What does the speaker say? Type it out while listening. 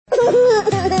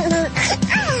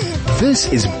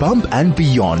This is Bump and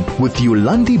Beyond with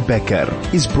Yolandi Becker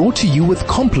is brought to you with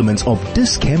compliments of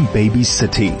Discam Baby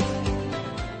City.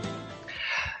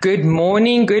 Good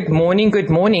morning, good morning, good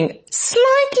morning.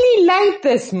 Slightly late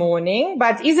this morning,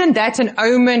 but isn't that an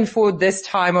omen for this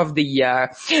time of the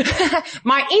year?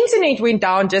 My internet went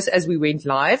down just as we went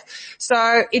live,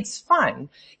 so it's fun.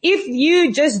 If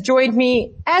you just joined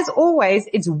me, as always,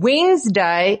 it's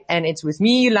Wednesday and it's with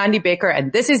me, Yolandi Becker,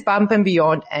 and this is Bump and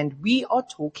Beyond, and we are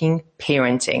talking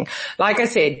parenting. Like I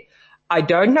said, I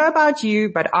don't know about you,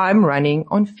 but I'm running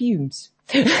on fumes.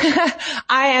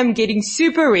 I am getting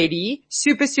super ready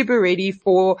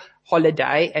for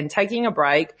holiday and taking a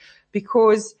break,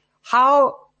 because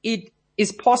how it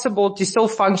is possible to still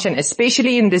function,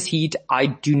 especially in this heat, I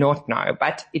do not know,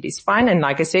 but it is fun. And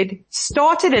like I said,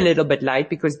 started a little bit late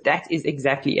because that is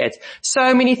exactly it.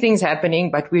 So many things happening,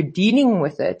 but we're dealing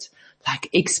with it like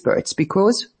experts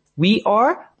because we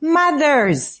are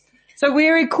mothers. So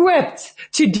we're equipped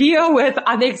to deal with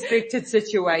unexpected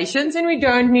situations and we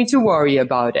don't need to worry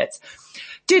about it.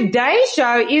 Today's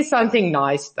show is something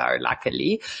nice though,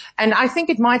 luckily, and I think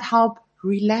it might help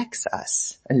relax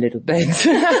us a little bit,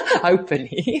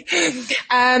 hopefully.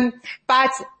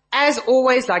 But as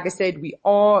always, like I said, we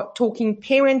are talking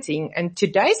parenting, and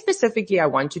today specifically I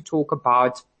want to talk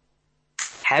about,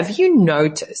 have you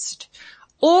noticed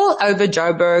all over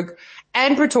Joburg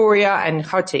and Pretoria and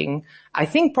Gauteng, I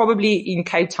think probably in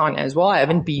Cape Town as well, I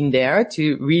haven't been there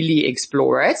to really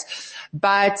explore it,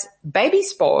 but baby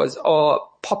spas are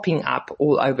popping up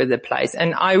all over the place.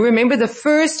 And I remember the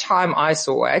first time I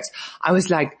saw it, I was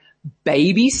like,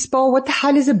 baby spa? What the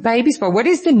hell is a baby spa? What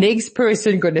is the next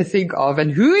person going to think of?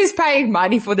 And who is paying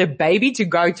money for the baby to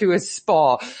go to a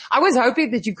spa? I was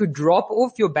hoping that you could drop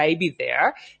off your baby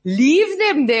there, leave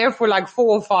them there for like 4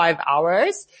 or 5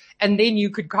 hours, and then you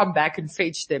could come back and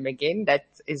fetch them again. That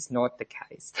is not the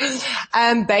case.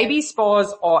 Baby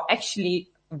spas are actually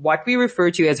what we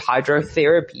refer to as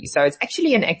hydrotherapy. So it's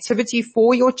actually an activity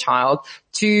for your child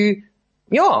to,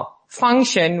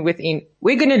 function within.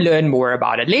 We're going to learn more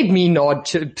about it. Let me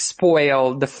not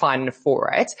spoil the fun for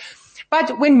it.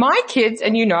 But when my kids,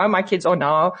 and my kids are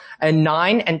now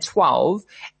 9 and 12,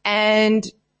 and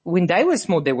when they were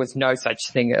small, there was no such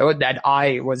thing that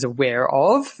I was aware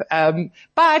of.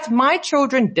 But my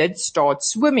children did start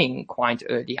swimming quite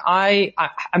early. I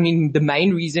mean, the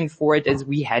main reason for it is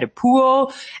we had a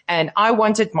pool and I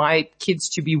wanted my kids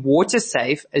to be water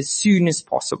safe as soon as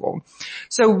possible.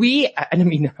 So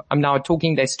I'm now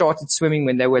talking, they started swimming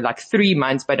when they were like 3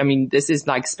 months, but I mean, this is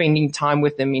like spending time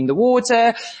with them in the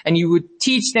water, and you would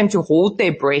teach them to hold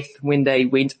their breath when they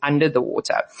went under the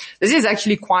water. This is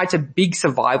actually quite a big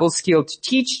survival skill to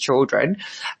teach children,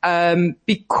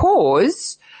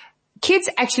 because kids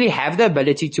actually have the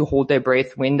ability to hold their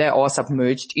breath when they are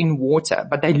submerged in water,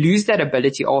 but they lose that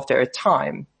ability after a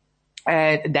time.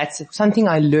 That's something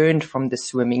I learned from the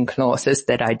swimming classes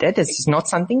that I did. This is not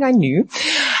something I knew.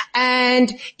 And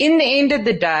in the end of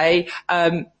the day,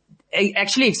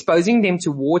 actually exposing them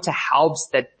to water helps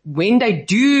that when they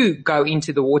do go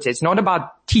into the water, it's not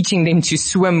about teaching them to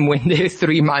swim when they're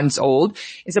 3 months old.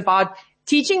 It's about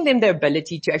teaching them the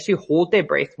ability to actually hold their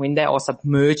breath when they are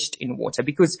submerged in water,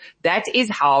 because that is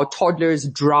how toddlers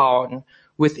drown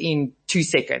within 2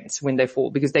 seconds when they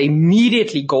fall, because they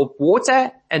immediately gulp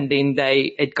water and then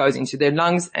it goes into their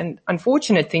lungs, and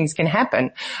unfortunate things can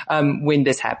happen when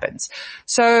this happens.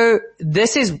 So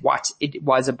this is what it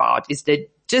was about, is that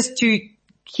just to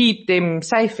keep them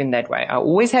safe in that way. I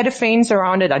always had a fence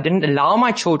around it. I didn't allow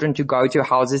my children to go to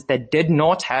houses that did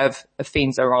not have a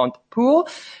fence around the pool,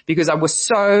 because I was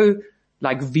so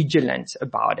vigilant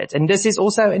about it. And this is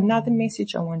also another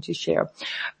message I want to share.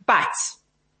 But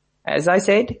as I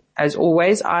said, as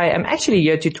always, I am actually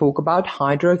here to talk about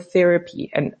hydrotherapy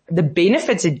and the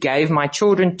benefits it gave my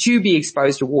children to be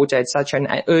exposed to water at such an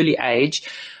early age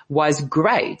was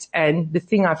great. And the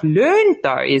thing I've learned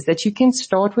though is that you can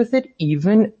start with it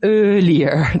even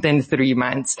earlier than 3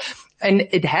 months. And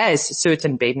it has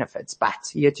certain benefits. But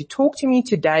here to talk to me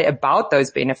today about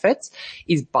those benefits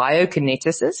is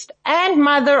biokineticist and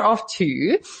mother of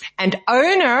 2 and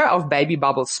owner of Baby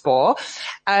Bubble Spa,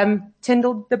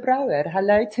 Tindall the Brouwer.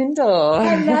 Hello, Tindall.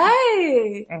 Hello.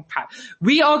 Okay.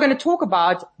 We are going to talk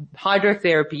about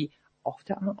hydrotherapy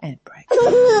after our ad break.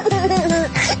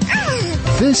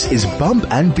 This is Bump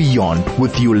and Beyond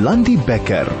with Yolandi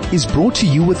Becker is brought to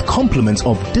you with compliments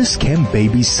of Discam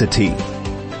Baby City.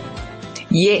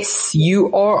 Yes,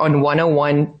 you are on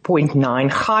 101.9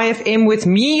 High FM with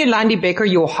me, Yolandi Becker,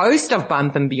 your host of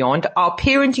Bump and Beyond, our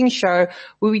parenting show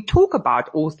where we talk about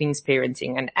all things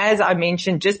parenting. And as I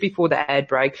mentioned just before the ad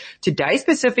break, today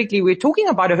specifically we're talking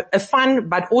about a fun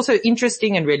but also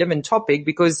interesting and relevant topic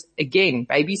because, again,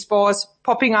 baby spas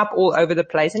popping up all over the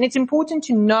place. And it's important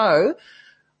to know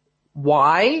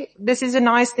why this is a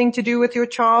nice thing to do with your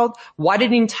child, what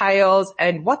it entails,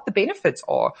 and what the benefits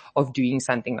are of doing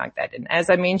something like that. And as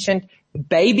I mentioned,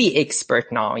 baby expert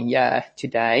now here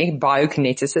today,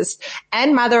 biokineticist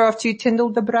and mother of two,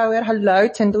 Tindall the Brouwer. Hello,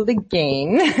 Tindall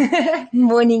again. Good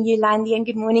morning, Yolandi, and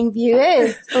good morning,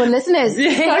 viewers or listeners.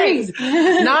 Yes. Sorry.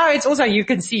 No, it's also you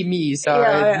can see me, so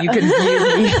you can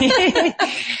view me.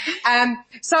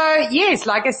 So yes,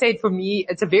 like I said, for me,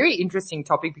 it's a very interesting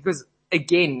topic because,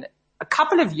 again, a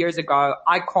couple of years ago,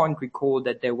 I can't recall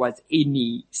that there was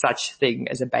any such thing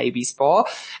as a baby spa.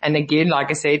 And again,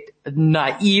 like I said,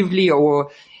 naively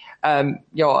or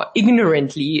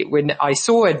ignorantly, when I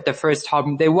saw it the first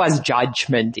time, there was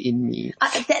judgment in me.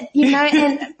 And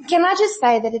can I just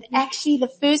say that the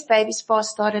first baby spa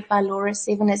started by Laura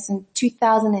Sevenis in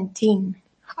 2010.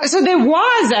 So there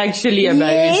was actually a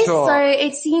baby spa. So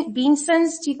it's been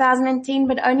since 2010,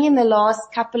 but only in the last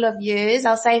couple of years,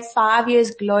 I'll say 5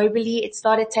 years globally, it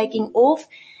started taking off.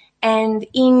 And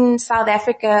in South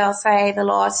Africa, I'll say the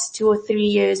last 2 or 3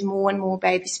 years, more and more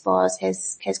baby spas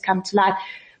has come to life.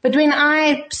 But when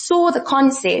I saw the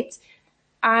concept,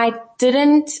 I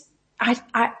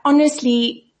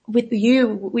honestly, with you,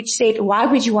 which said, why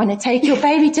would you want to take your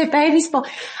baby to a baby spa?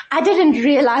 I didn't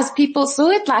realize people saw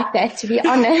it like that, to be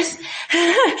honest,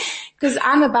 because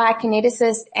I'm a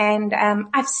biokineticist and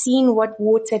I've seen what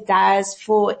water does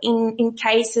for in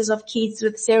cases of kids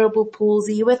with cerebral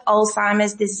palsy, with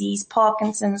Alzheimer's disease,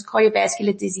 Parkinson's,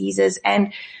 cardiovascular diseases.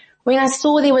 And when I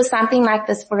saw there was something like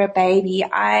this for a baby,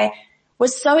 I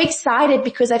was so excited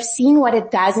because I've seen what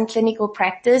it does in clinical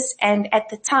practice. And at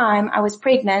the time I was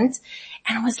pregnant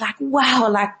and I was like, wow,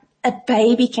 like a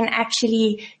baby can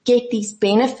actually get these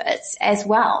benefits as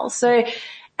well. So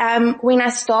when I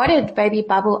started Baby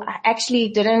Bubble, I actually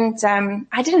didn't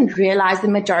realize the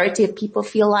majority of people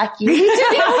feel like you.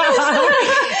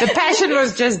 The passion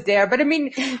was just there. But I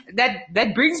mean,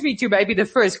 that brings me to maybe the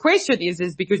first question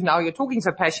is because now you're talking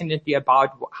so passionately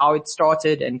about how it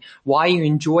started and why you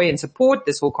enjoy and support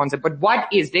this whole concept. But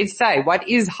what is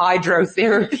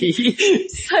hydrotherapy?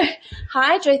 So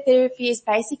hydrotherapy is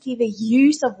basically the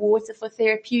use of water for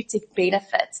therapeutic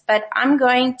benefits, but I'm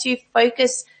going to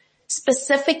focus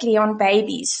specifically on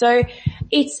babies. So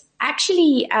it's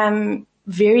actually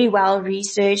very well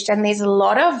researched, and there's a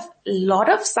lot of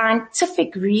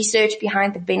scientific research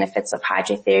behind the benefits of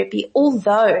hydrotherapy,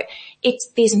 although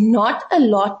there's not a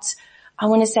lot, I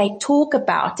want to say, talk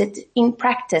about it in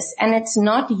practice, and it's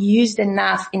not used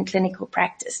enough in clinical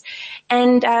practice.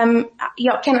 And can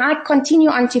I continue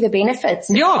on to the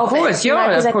benefits? Yeah, of course.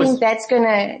 Because I think that's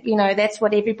that's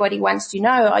what everybody wants to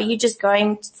know. Are you just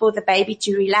going for the baby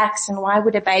to relax, and why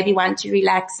would a baby want to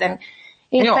relax? And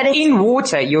but in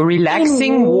water, you're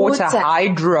relaxing water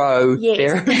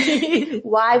hydrotherapy. Yes.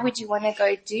 Why would you want to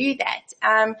go do that?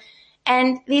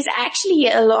 And there's actually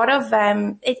a lot of,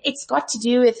 it's got to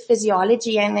do with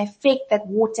physiology and the effect that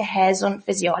water has on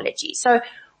physiology. So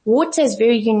water has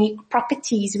very unique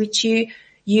properties which you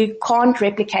can't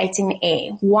replicate in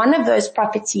air. One of those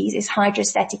properties is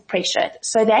hydrostatic pressure.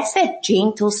 So that's that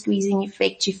gentle squeezing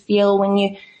effect you feel when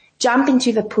you jump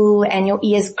into the pool and your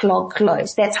ears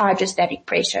close. That's hydrostatic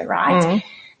pressure, right?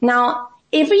 Mm-hmm. Now,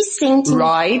 every centimeter.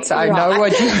 Right, I know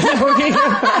what you're talking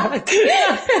about.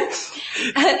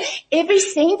 Every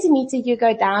centimeter you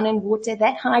go down in water,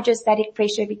 that hydrostatic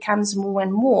pressure becomes more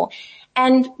and more.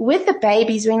 And with the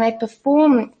babies, when they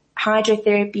perform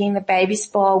hydrotherapy in the baby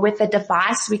spa with a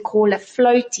device we call a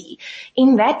floaty,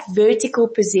 in that vertical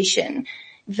position,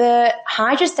 the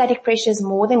hydrostatic pressure is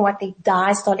more than what the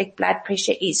diastolic blood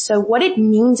pressure is. So what it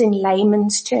means in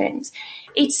layman's terms,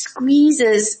 it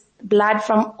squeezes blood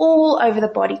from all over the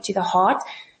body to the heart.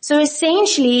 So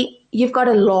essentially, you've got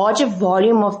a larger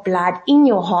volume of blood in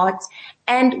your heart,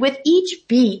 and with each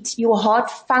beat, your heart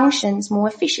functions more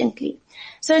efficiently.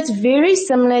 So it's very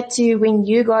similar to when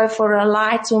you go for a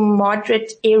light or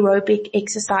moderate aerobic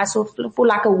exercise or for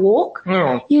like a walk.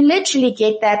 Yeah. You literally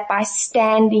get that by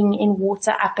standing in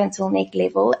water up until neck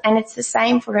level, and it's the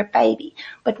same for a baby.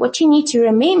 But what you need to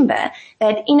remember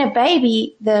that in a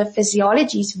baby, the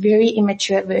physiology is very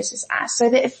immature versus us. So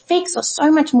the effects are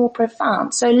so much more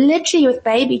profound. So literally with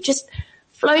baby just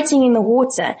floating in the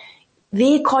water,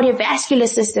 their cardiovascular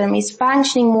system is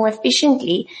functioning more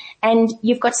efficiently, and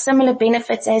you've got similar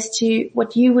benefits as to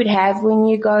what you would have when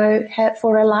you go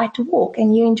for a light walk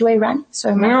and you enjoy running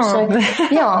so much.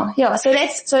 Yeah. So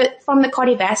so from the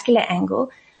cardiovascular angle.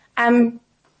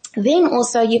 Then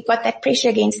also you've got that pressure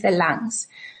against the lungs.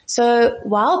 So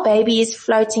while baby is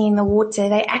floating in the water,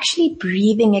 they're actually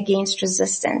breathing against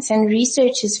resistance. And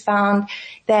research has found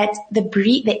that the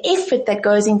effort that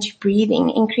goes into breathing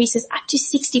increases up to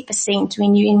 60%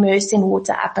 when you immerse in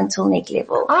water up until neck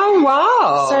level. Oh,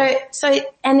 wow.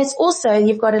 And it's also,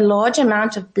 you've got a large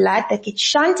amount of blood that gets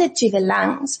shunted to the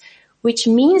lungs, which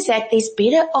means that there's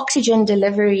better oxygen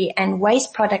delivery and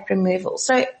waste product removal.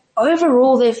 So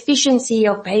overall, the efficiency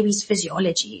of baby's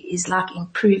physiology is like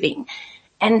improving.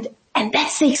 And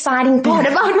that's the exciting part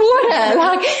about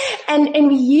water. And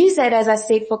we use that, as I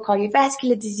said, for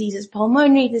cardiovascular diseases,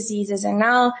 pulmonary diseases, and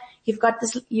now you've got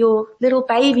your little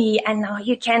baby, and now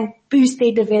you can boost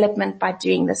their development by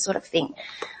doing this sort of thing.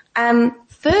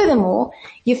 Furthermore,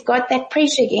 you've got that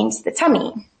pressure against the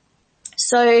tummy.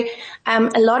 So,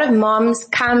 a lot of moms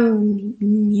come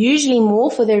usually more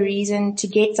for the reason to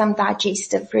get some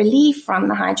digestive relief from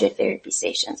the hydrotherapy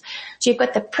sessions. So you've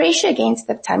got the pressure against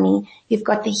the tummy, you've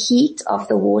got the heat of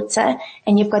the water,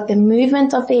 and you've got the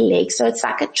movement of their legs. So it's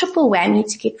like a triple whammy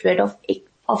to get rid of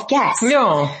gas.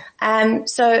 Yeah.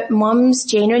 So moms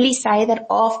generally say that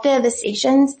after the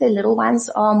sessions, the little ones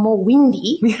are more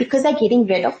windy because they're getting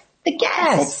rid of the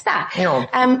gas and stuff. Yeah.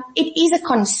 It is a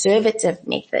conservative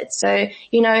method. So,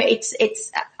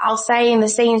 it's, I'll say in the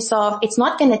sense of, it's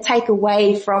not going to take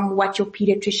away from what your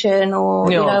pediatrician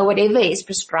or, whatever is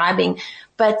prescribing.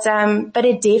 But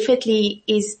it definitely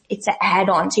is, it's an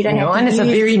add-on. So you don't have to and it's a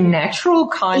very natural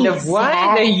kind of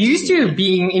way. They're used to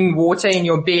being in water in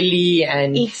your belly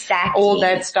and all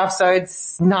that stuff. So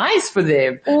it's nice for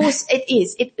them. Also, it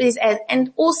is.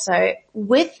 And also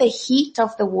with the heat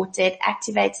of the water, it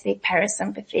activates their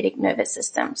parasympathetic nervous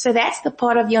system. So that's the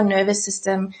part of your nervous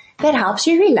system that helps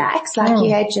you relax, like you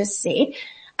had just said.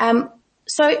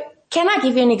 So can I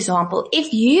give you an example?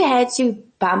 If you had to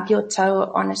bump your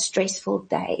toe on a stressful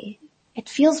day, it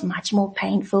feels much more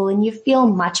painful and you feel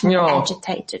much more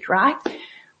agitated, right?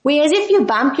 Whereas if you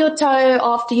bump your toe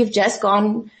after you've just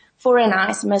gone for a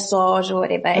nice massage or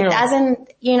whatever, it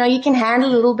doesn't, you can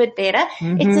handle a little bit better.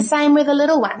 It's the same with the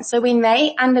little ones. So when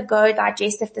they undergo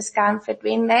digestive discomfort,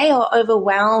 when they are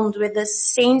overwhelmed with this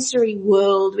sensory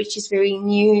world, which is very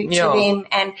new to them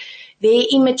and their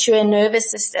immature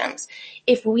nervous systems,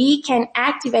 if we can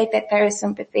activate that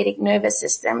parasympathetic nervous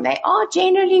system, they are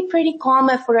generally pretty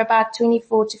calmer for about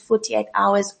 24 to 48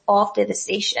 hours after the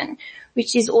session,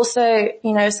 which is also,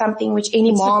 something which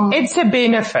any mom... It's a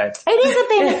benefit. It is a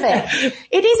benefit.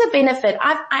 It is a benefit.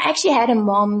 I actually had a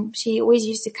mom, she always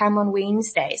used to come on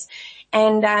Wednesdays.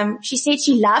 And she said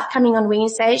she loved coming on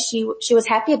Wednesdays. She was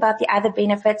happy about the other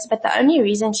benefits, but the only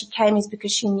reason she came is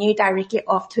because she knew directly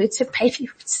afterwards her baby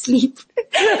would sleep.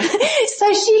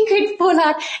 So she could pull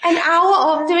out an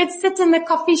hour afterwards, sit in the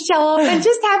coffee shop and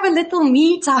just have a little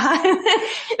me time.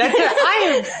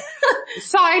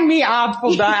 Sign me up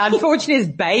for that. Unfortunately,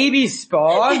 it's baby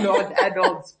spa, not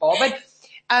adult spa. But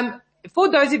for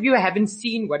those of you who haven't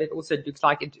seen what it also looks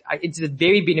like, it's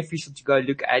very beneficial to go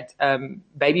look at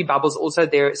Baby Bubbles, also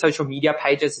their social media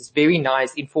pages. It's very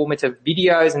nice, informative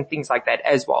videos and things like that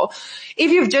as well.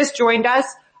 If you've just joined us,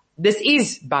 this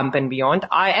is Bump and Beyond.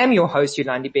 I am your host,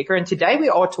 Yolandi Becker, and today we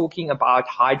are talking about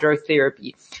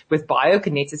hydrotherapy with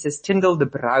biokineticist Tindall the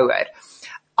Brouwer.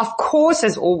 Of course,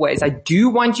 as always, I do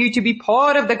want you to be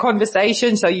part of the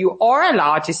conversation, so you are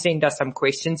allowed to send us some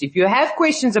questions. If you have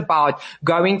questions about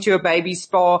going to a baby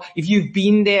spa, if you've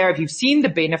been there, if you've seen the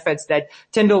benefits that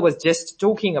Tindall was just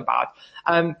talking about,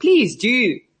 please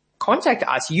do contact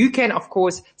us. You can, of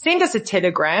course, send us a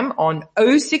telegram on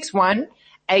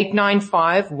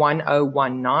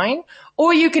 061-895-1019,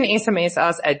 or you can SMS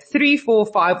us at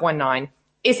 34519.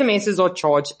 SMSs are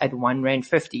charged at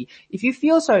R1.50. If you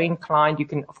feel so inclined, you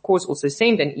can, of course, also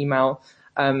send an email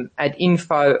at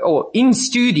info or in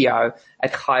studio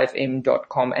at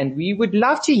chaifm.com, and we would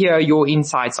love to hear your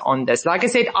insights on this. Like I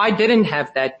said, I didn't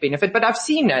have that benefit, but I've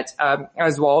seen it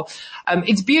as well.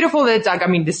 It's beautiful. It's like,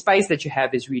 the space that you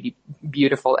have is really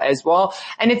beautiful as well,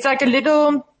 and it's like a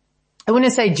little, I want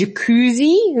to say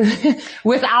jacuzzi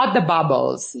without the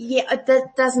bubbles. Yeah, it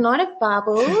does not have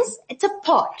bubbles. It's a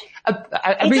pot. A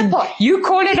pot. You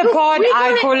call it a pot,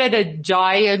 I call it a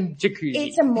giant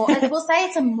jacuzzi. We'll say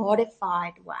it's a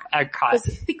modified one. Okay.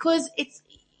 Because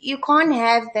you can't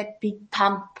have that big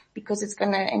pump because it's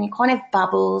and you can't have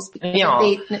bubbles because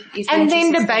and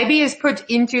then the baby is put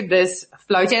into this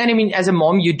floating, and I mean, as a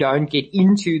mom, you don't get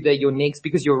into your next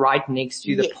because you're right next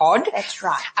to the pod. That's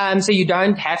right. So you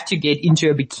don't have to get into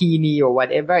a bikini or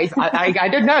whatever. I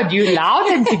don't know. Do you allow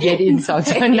them to get in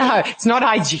something? No, it's not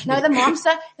hygienic. No, the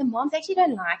moms actually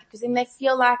don't like it because then they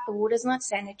feel like the water's not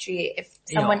sanitary if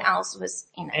someone else was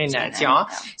in it.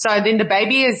 So then the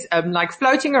baby is like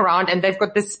floating around, and they've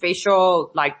got this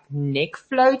special like neck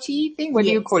floaty thing. What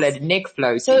do you call it? Neck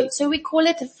floaty. So we call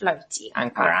it a floaty.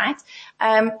 Okay. All right.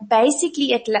 Basically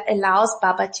it allows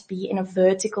Bubba to be in a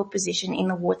vertical position in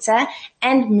the water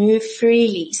and move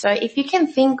freely. So if you can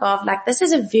think of like, this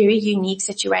is a very unique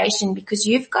situation because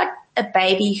you've got a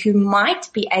baby who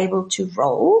might be able to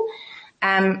roll,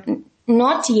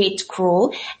 not yet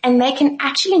crawl, and they can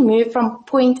actually move from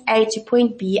point A to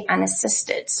point B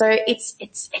unassisted. So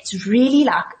it's really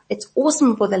like, it's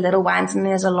awesome for the little ones, and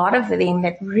there's a lot of them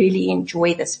that really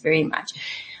enjoy this very much.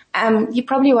 You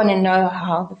probably want to know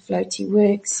how the floaty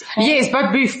works. Yes,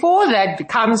 but before that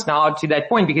comes now to that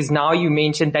point, because now you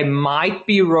mentioned they might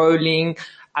be rolling,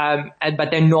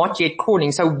 but they're not yet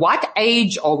crawling. So what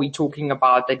age are we talking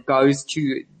about that goes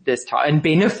to this time and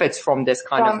benefits from this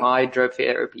kind of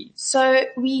hydrotherapy? So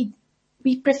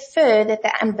we prefer that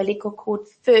the umbilical cord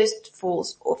first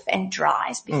falls off and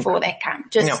dries before they come,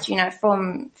 just,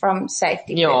 from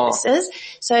safety purposes.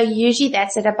 So usually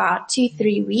that's at about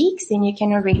 2-3 weeks, then you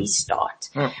can already start.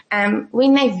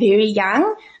 When they're very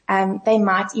young, they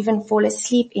might even fall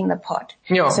asleep in the pod.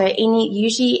 So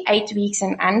usually 8 weeks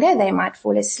and under, they might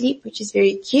fall asleep, which is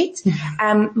very cute.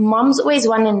 Moms always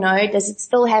want to know, does it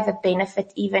still have a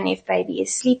benefit even if baby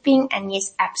is sleeping? And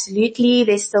yes, absolutely.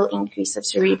 There's still increase of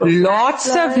cerebral Lots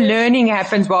of learning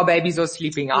happens while babies are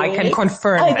sleeping. Yes. I can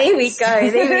confirm that. There we go.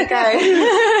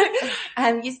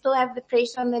 You still have the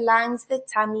pressure on the lungs, the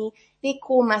tummy. Their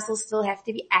core muscles still have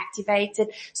to be activated.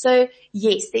 So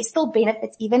yes, there's still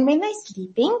benefits even when they're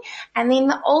sleeping. And then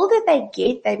the older they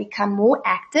get, they become more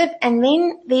active. And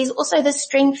then there's also the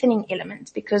strengthening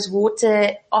element because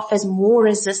water offers more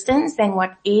resistance than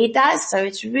what air does. So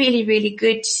it's really, really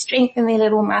good to strengthen their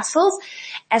little muscles.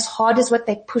 As hard as what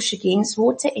they push against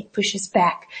water, it pushes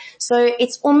back. So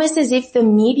it's almost as if the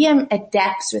medium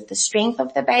adapts with the strength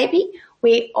of the baby.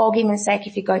 Where, argument's sake,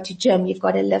 if you go to gym, you've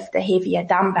got to lift a heavier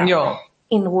dumbbell.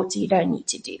 In the water, you don't need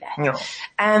to do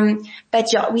that. But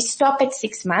we stop at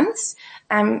 6 months.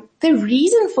 The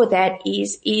reason for that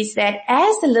is that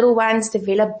as the little ones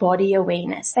develop body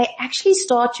awareness, they actually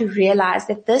start to realize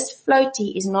that this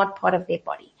floaty is not part of their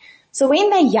body. So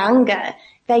when they're younger,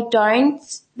 they're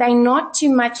not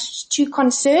too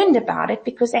concerned about it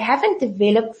because they haven't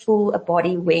developed full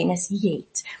body awareness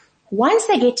yet. Once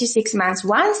they get to 6 months,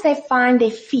 once they find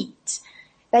their feet,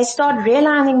 they start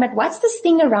realizing, but what's this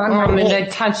thing around my neck? They're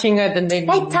touching it and they're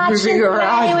touching moving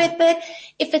around. Play with it.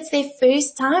 If it's their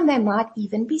first time, they might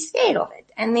even be scared of it.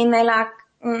 And then they're like,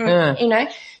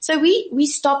 So we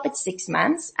stop at 6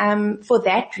 months, for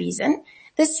that reason.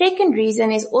 The second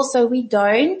reason is also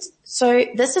so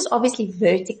this is obviously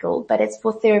vertical, but it's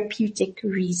for therapeutic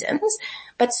reasons.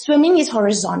 But swimming is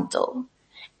horizontal.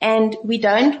 And we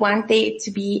don't want there to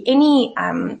be any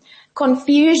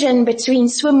confusion between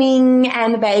swimming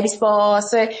and the baby spa.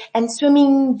 And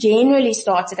swimming generally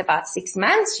starts at about 6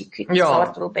 months. You could start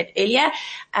a little bit earlier.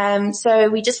 So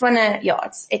we just want to,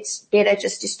 it's better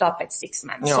just to stop at 6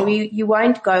 months. So you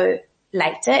won't go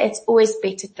later. It's always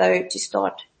better though to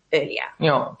start earlier.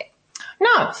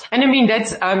 No, and I mean,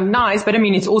 that's nice, but I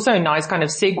mean, it's also a nice kind of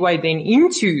segue then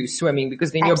into swimming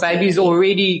because then your baby's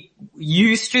already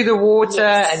used to the water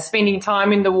and spending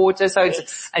time in the water. So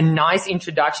it's a nice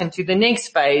introduction to the next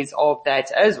phase of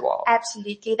that as well.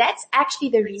 Absolutely. That's actually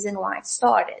the reason why it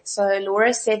started. So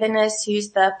Laura Sevenis, who's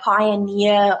the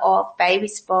pioneer of baby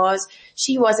spas,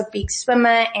 she was a big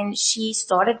swimmer and she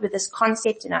started with this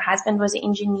concept, and her husband was an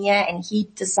engineer and he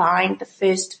designed the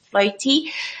first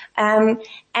floaty.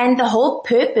 And the whole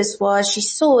purpose was she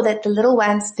saw that the little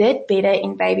ones did better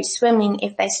in baby swimming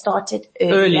if they started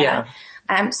earlier.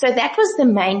 So that was the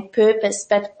main purpose,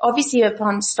 but obviously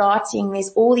upon starting, there's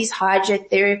all these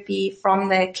hydrotherapy from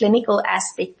the clinical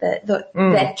aspect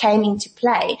that came into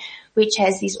play, which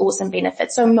has these awesome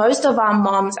benefits. So most of our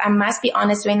moms, I must be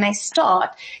honest, when they start,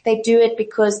 they do it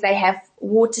because they have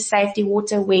water safety,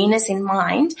 water awareness in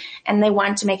mind, and they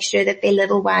want to make sure that their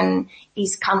little one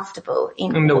is comfortable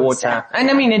in the water. And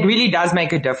I mean, it really does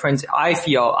make a difference. I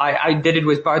feel I did it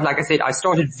with both. Like I said, I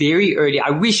started very early. I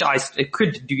wish I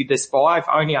could do this spa if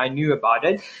only I knew about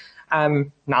it.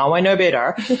 Now I know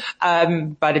better.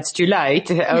 But it's too late.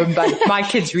 But my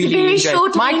kids really enjoy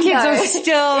it. My kids are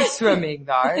still swimming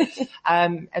though.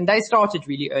 And they started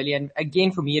really early. And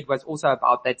again, for me, it was also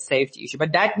about that safety issue.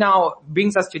 But that now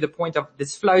brings us to the point of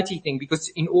this floaty thing, because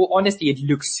in all honesty, it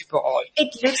looks super odd.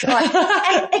 It looks odd.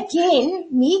 And again,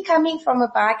 me coming from a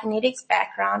biokinetics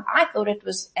background, I thought it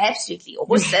was absolutely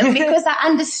awesome because I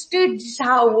understood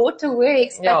how water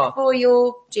works. But for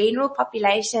your general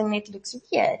population, it looks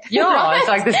weird. Yeah, it's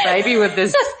like this baby with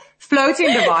this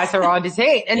floating device around his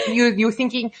head. And you're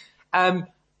thinking,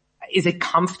 is it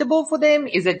comfortable for them?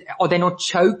 Are they not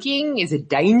choking? Is it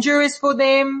dangerous for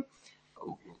them?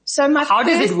 How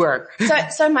does it work?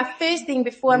 So my first thing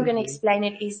before I'm going to explain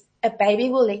it is a baby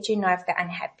will let you know if they're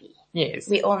unhappy. Yes.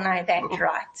 We all know that,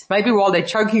 right? Maybe while they're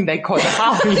choking, they can't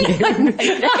help you. This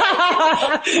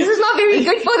is not very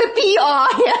good for the PR.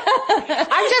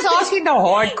 I'm just asking the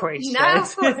hard questions. No,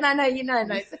 of course.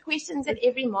 No, it's the questions that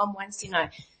every mom wants to know.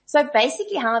 So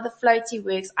basically how the floaty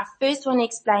works, I first want to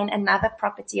explain another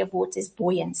property of water is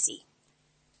buoyancy.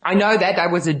 I know that. I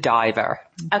was a diver.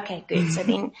 Okay, good.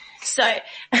 So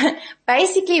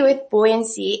basically with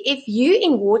buoyancy, if you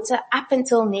in water up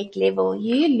until neck level,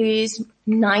 you lose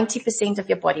 90% of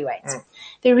your body weight.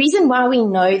 The reason why we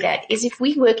know that is if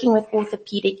we're working with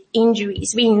orthopedic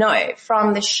injuries, we know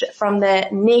from the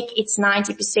neck it's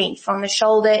 90%, from the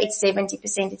shoulder it's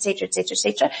 70%, etc., etc.,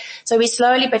 etc. So we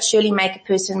slowly but surely make a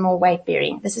person more weight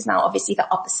bearing. This is now obviously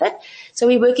the opposite. So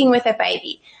we're working with a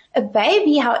baby. A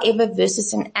baby, however,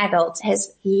 versus an adult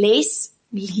has less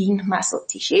lean muscle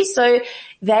tissue, so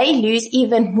they lose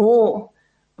even more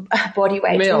body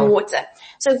weight in water.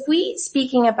 So if we're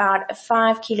speaking about a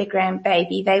 5 kilogram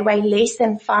baby, they weigh less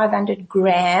than 500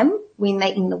 gram when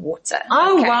they're in the water.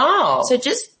 Oh, okay. Wow. So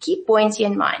just keep buoyancy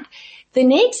in mind. The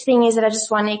next thing is that I just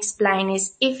want to explain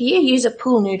is if you use a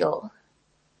pool noodle,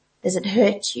 does it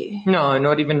hurt you? No,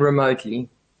 not even remotely.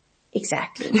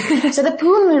 Exactly. So the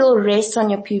pool noodle rests on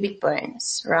your pubic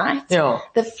bones, right? Yeah.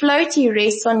 The floaty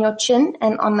rests on your chin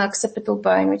and on the occipital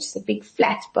bone, which is the big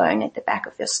flat bone at the back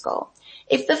of your skull.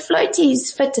 If the floaty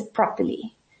is fitted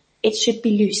properly, it should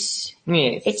be loose.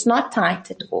 Yes. It's not tight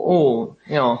at all. Oh,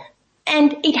 yeah.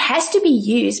 And it has to be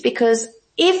used because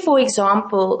if, for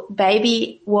example,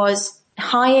 baby was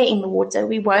higher in the water,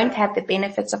 we won't have the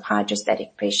benefits of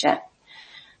hydrostatic pressure.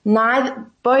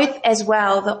 Both as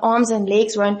well, the arms and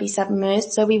legs won't be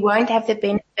submerged, so we won't have the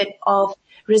benefit of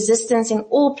resistance in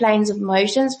all planes of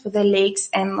motions for the legs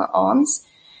and the arms.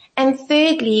 And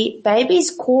thirdly, baby's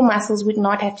core muscles would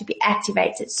not have to be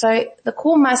activated. So the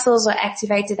core muscles are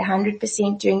activated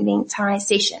 100% during the entire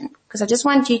session. Because I just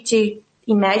want you to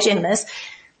imagine this.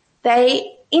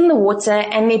 They in the water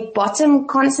and their bottom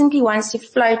constantly wants to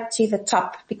float to the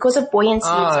top because of buoyancy.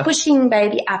 It's pushing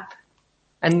baby up.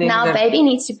 And then now baby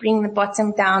needs to bring the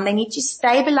bottom down. They need to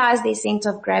stabilize their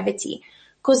center of gravity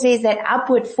because there's that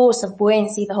upward force of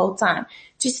buoyancy the whole time.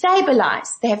 To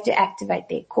stabilize, they have to activate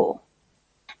their core.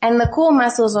 And the core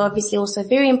muscles are obviously also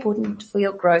very important for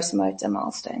your gross motor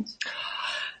milestones.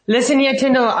 Listen here,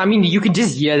 Tindall, I mean, you could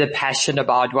just hear the passion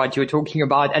about what you're talking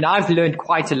about, and I've learned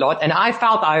quite a lot, and I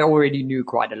felt I already knew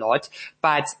quite a lot,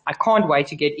 but I can't wait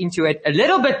to get into it a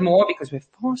little bit more because we're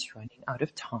fast running out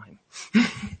of time.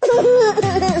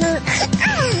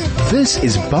 This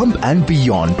is Bump and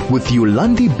Beyond with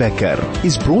Yolandi Becker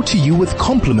is brought to you with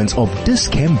compliments of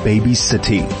Dis-Chem Baby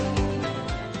City.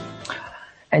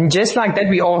 And just like that,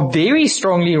 we are very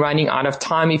strongly running out of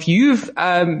time. If you've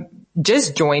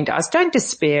just joined us, don't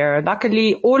despair.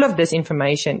 Luckily, all of this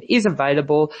information is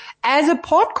available as a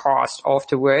podcast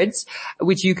afterwards,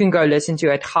 which you can go listen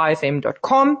to at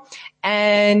highfm.com.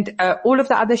 And all of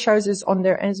the other shows is on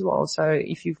there as well. So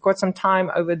if you've got some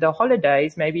time over the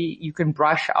holidays, maybe you can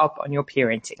brush up on your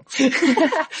parenting.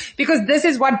 Because this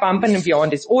is what Bump and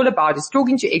Beyond is all about, is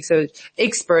talking to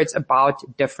experts about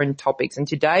different topics. And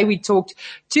today we talked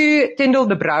to Tindall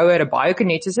the Brouwer, a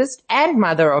biokineticist and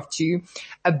mother of two,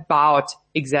 about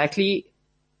exactly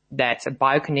that.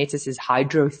 Biokinetics is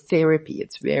hydrotherapy.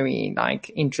 It's very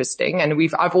interesting. And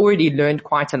I've already learned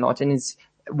quite a lot, and it's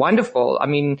wonderful. I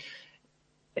mean,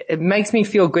 it makes me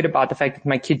feel good about the fact that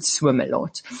my kids swim a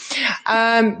lot.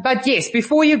 But yes,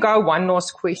 before you go, one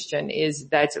last question is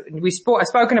that I've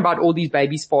spoken about all these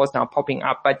baby spas now popping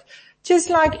up, but just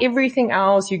like everything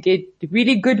else, you get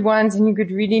really good ones and you get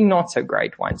really not so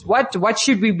great ones. What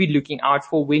should we be looking out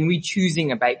for when we're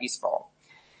choosing a baby spa?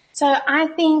 So I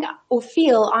think or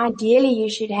feel ideally you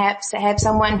should have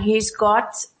someone who's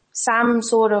got some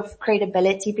sort of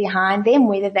credibility behind them,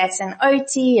 whether that's an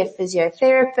OT, a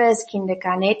physiotherapist,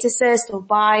 kinderkineticist or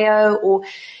bio, or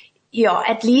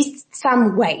at least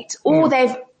some weight, or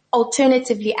they've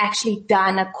alternatively actually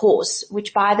done a course,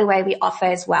 which by the way we offer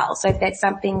as well. So if that's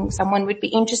something someone would be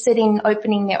interested in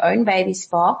opening their own baby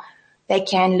spa, they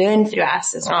can learn through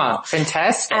us as well. Oh,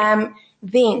 fantastic.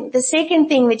 Then the second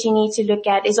thing that you need to look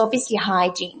at is obviously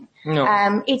hygiene.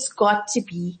 No. It's got to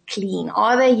be clean.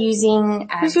 Are they using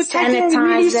Because you're taking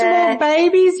really small sanitizer?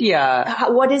 babies here.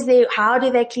 How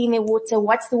do they clean their water?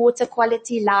 What's the water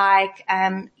quality like?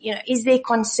 Is there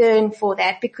concern for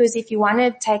that? Because if you want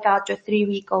to take out your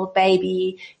 3-week-old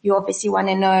baby, you obviously want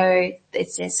to know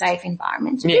it's a safe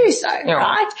environment to do so,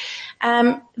 right?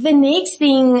 The next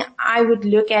thing I would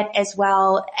look at as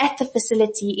well at the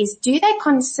facility is, do they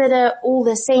consider all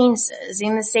the senses?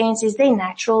 In the sense, is there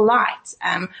natural light?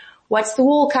 What's the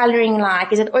wall coloring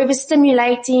like? Is it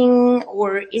overstimulating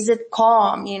or is it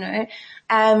calm,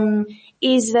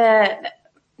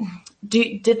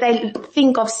 did they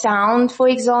think of sound, for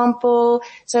example?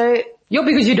 So,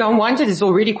 because you don't want it. It's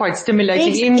already quite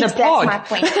stimulating in the pod.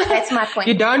 That's my point.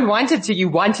 You don't want it to. You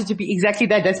want it to be exactly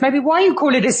that. That's maybe why you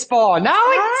call it a spa. Now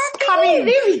it's coming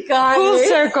there we go. full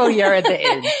circle here at the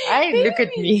end. Hey, look at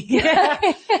me.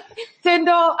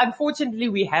 Tindall, unfortunately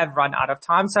we have run out of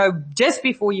time. So just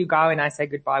before you go and I say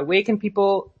goodbye, where can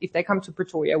people, if they come to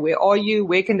Pretoria, where are you?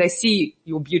 Where can they see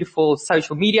your beautiful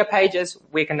social media pages?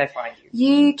 Where can they find you?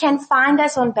 You can find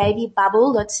us on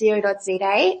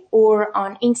babybubble.co.za or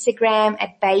on Instagram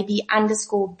at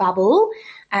baby_bubble.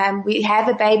 We have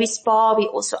a baby spa. We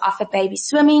also offer baby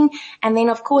swimming. And then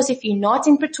of course, if you're not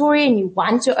in Pretoria and you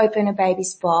want to open a baby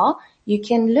spa, you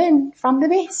can learn from the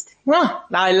best. Oh,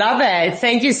 I love it.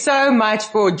 Thank you so much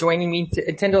for joining me,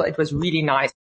 Tindall. It was really nice.